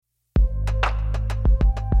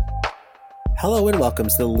Hello and welcome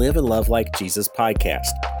to the Live and Love Like Jesus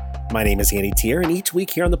podcast. My name is Andy Tier, and each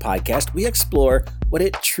week here on the podcast, we explore what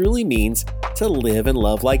it truly means to live and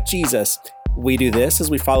love like Jesus. We do this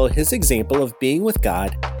as we follow his example of being with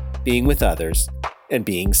God, being with others, and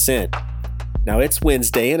being sent. Now it's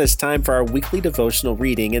Wednesday, and it's time for our weekly devotional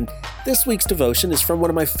reading, and this week's devotion is from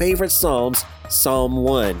one of my favorite Psalms, Psalm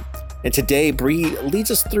 1. And today, Bree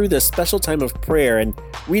leads us through this special time of prayer and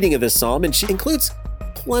reading of this psalm, and she includes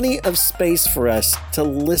plenty of space for us to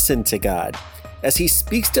listen to God as he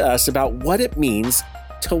speaks to us about what it means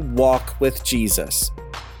to walk with Jesus.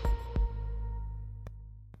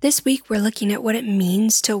 This week, we're looking at what it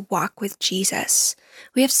means to walk with Jesus.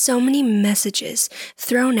 We have so many messages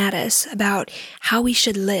thrown at us about how we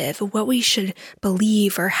should live, what we should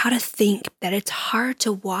believe, or how to think that it's hard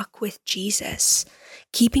to walk with Jesus,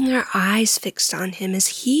 keeping our eyes fixed on him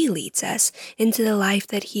as he leads us into the life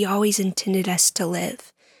that he always intended us to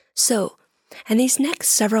live. So, in these next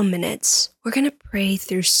several minutes, we're going to pray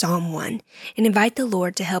through Psalm 1 and invite the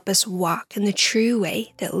Lord to help us walk in the true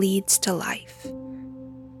way that leads to life.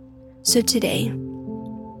 So today,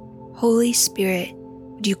 Holy Spirit,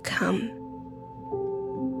 would you come?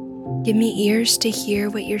 Give me ears to hear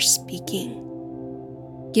what you're speaking.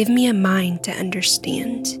 Give me a mind to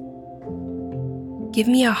understand. Give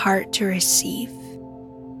me a heart to receive.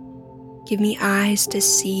 Give me eyes to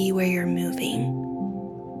see where you're moving.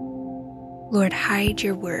 Lord, hide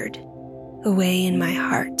your word away in my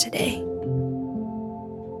heart today.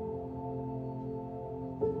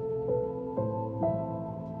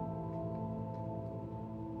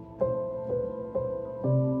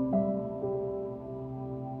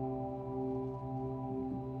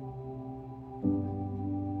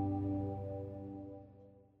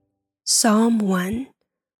 Psalm 1,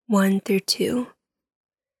 1-2.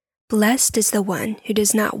 Blessed is the one who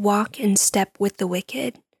does not walk in step with the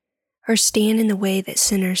wicked, or stand in the way that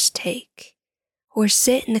sinners take, or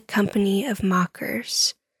sit in the company of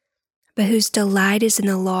mockers, but whose delight is in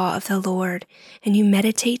the law of the Lord, and who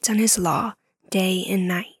meditates on his law day and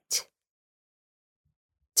night.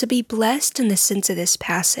 To be blessed in the sense of this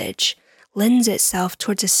passage lends itself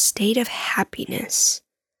towards a state of happiness.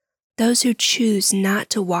 Those who choose not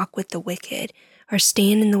to walk with the wicked or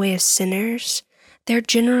stand in the way of sinners, they're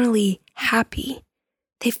generally happy.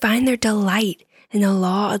 They find their delight in the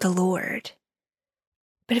law of the Lord.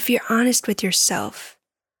 But if you're honest with yourself,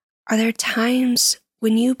 are there times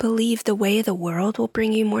when you believe the way of the world will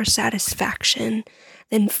bring you more satisfaction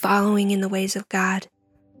than following in the ways of God?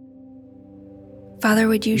 Father,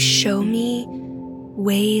 would you show me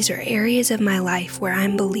ways or areas of my life where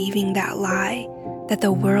I'm believing that lie, that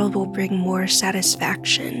the world will bring more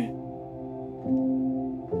satisfaction?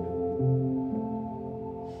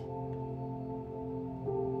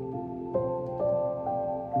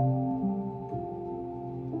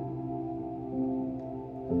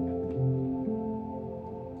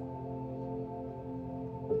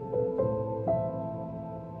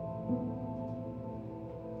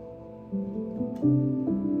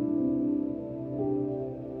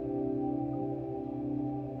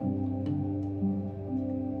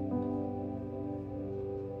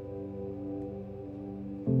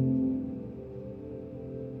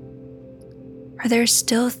 Are there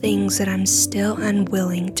still things that I'm still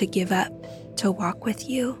unwilling to give up to walk with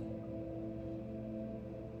you?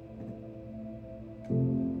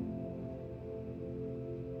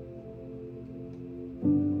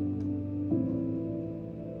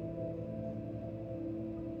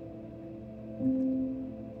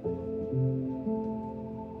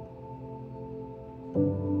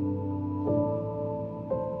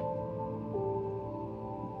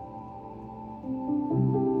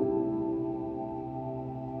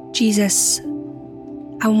 Jesus,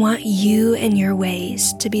 I want you and your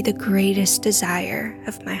ways to be the greatest desire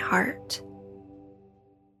of my heart.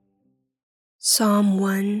 Psalm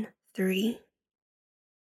 1:3.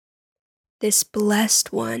 This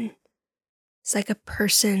blessed one is like a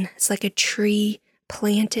person, it's like a tree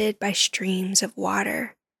planted by streams of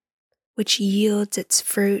water, which yields its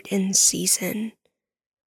fruit in season,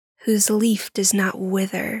 whose leaf does not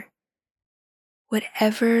wither.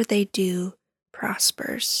 Whatever they do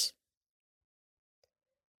prospers.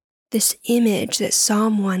 This image that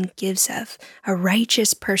Psalm 1 gives of a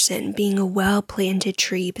righteous person being a well-planted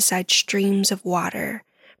tree beside streams of water,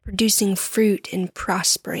 producing fruit and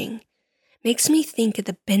prospering, makes me think of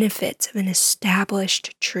the benefits of an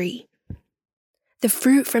established tree. The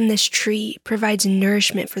fruit from this tree provides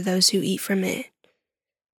nourishment for those who eat from it.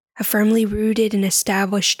 A firmly rooted and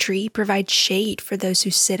established tree provides shade for those who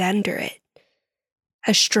sit under it.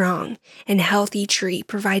 A strong and healthy tree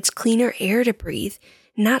provides cleaner air to breathe,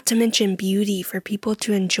 not to mention beauty for people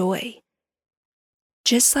to enjoy.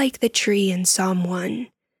 Just like the tree in Psalm 1,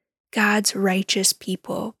 God's righteous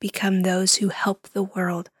people become those who help the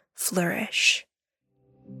world flourish.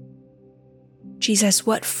 Jesus,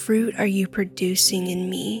 what fruit are you producing in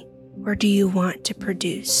me, or do you want to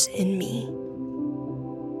produce in me?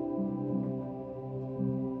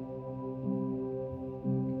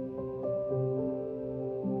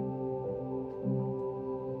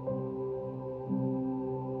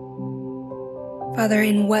 Father,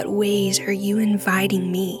 in what ways are you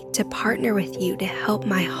inviting me to partner with you to help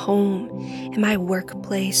my home and my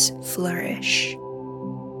workplace flourish?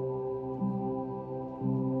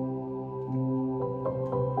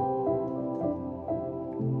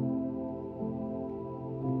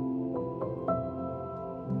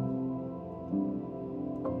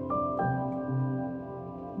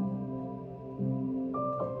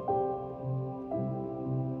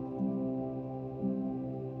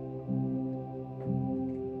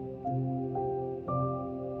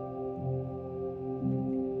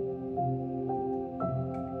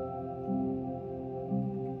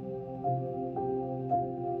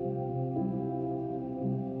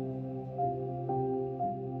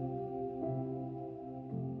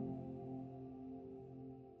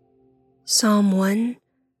 Psalm 1,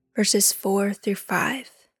 verses 4 through 5.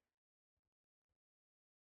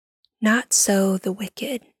 Not so the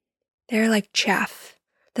wicked. They are like chaff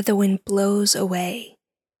that the wind blows away.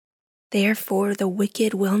 Therefore the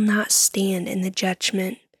wicked will not stand in the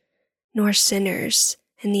judgment, nor sinners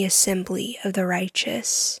in the assembly of the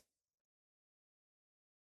righteous.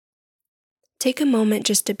 Take a moment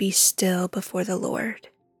just to be still before the Lord.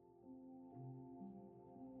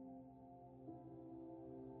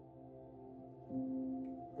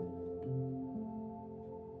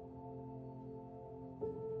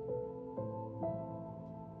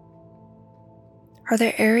 Are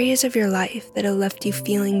there areas of your life that have left you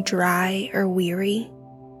feeling dry or weary?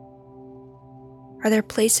 Are there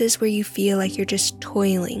places where you feel like you're just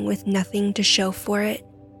toiling with nothing to show for it?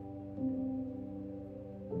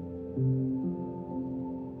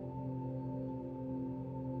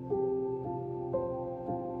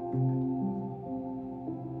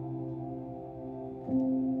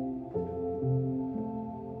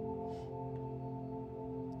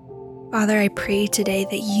 Father, I pray today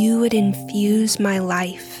that you would infuse my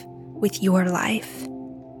life with your life,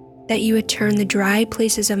 that you would turn the dry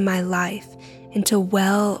places of my life into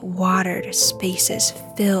well-watered spaces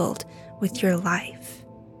filled with your life.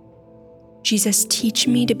 Jesus, teach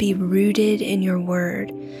me to be rooted in your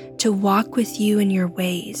word, to walk with you in your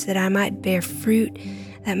ways, that I might bear fruit,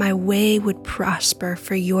 that my way would prosper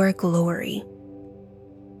for your glory.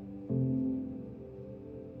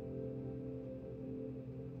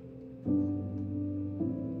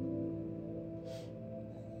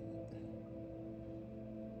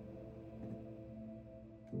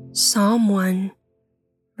 Psalm 1,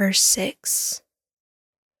 verse 6.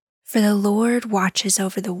 For the Lord watches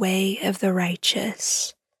over the way of the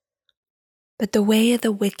righteous, but the way of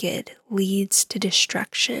the wicked leads to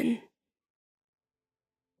destruction.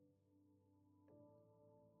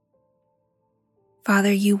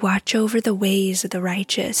 Father, you watch over the ways of the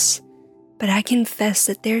righteous, but I confess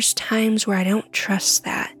that there's times where I don't trust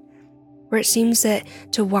that, where it seems that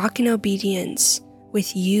to walk in obedience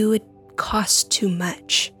with you would cost too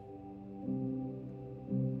much.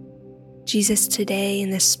 Jesus, today in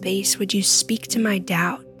this space, would you speak to my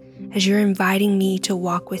doubt as you're inviting me to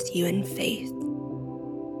walk with you in faith?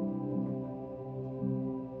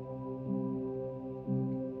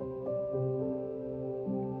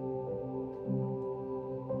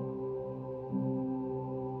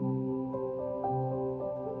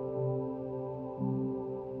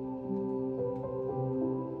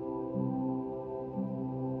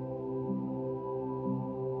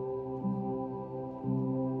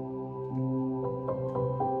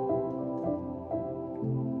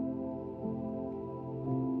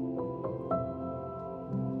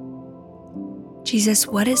 Jesus,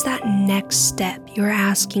 what is that next step you're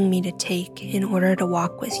asking me to take in order to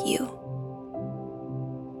walk with you?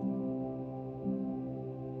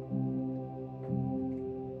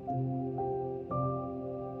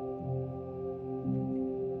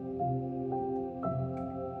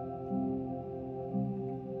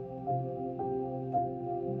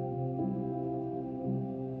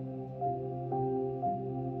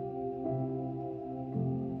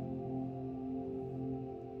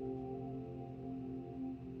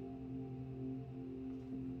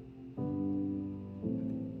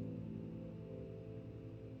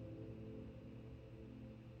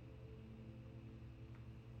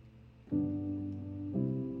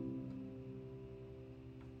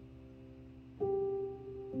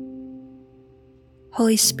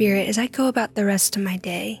 Holy Spirit, as I go about the rest of my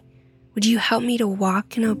day, would you help me to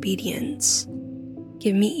walk in obedience?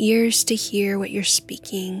 Give me ears to hear what you're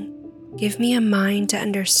speaking. Give me a mind to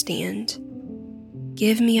understand.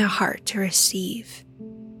 Give me a heart to receive.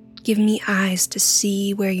 Give me eyes to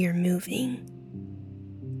see where you're moving.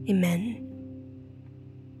 Amen.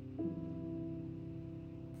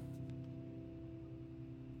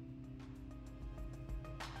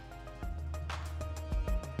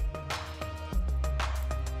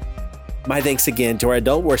 My thanks again to our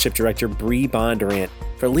adult worship director, Bree Bondurant,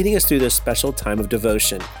 for leading us through this special time of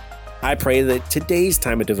devotion. I pray that today's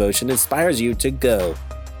time of devotion inspires you to go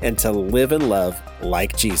and to live and love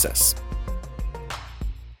like Jesus.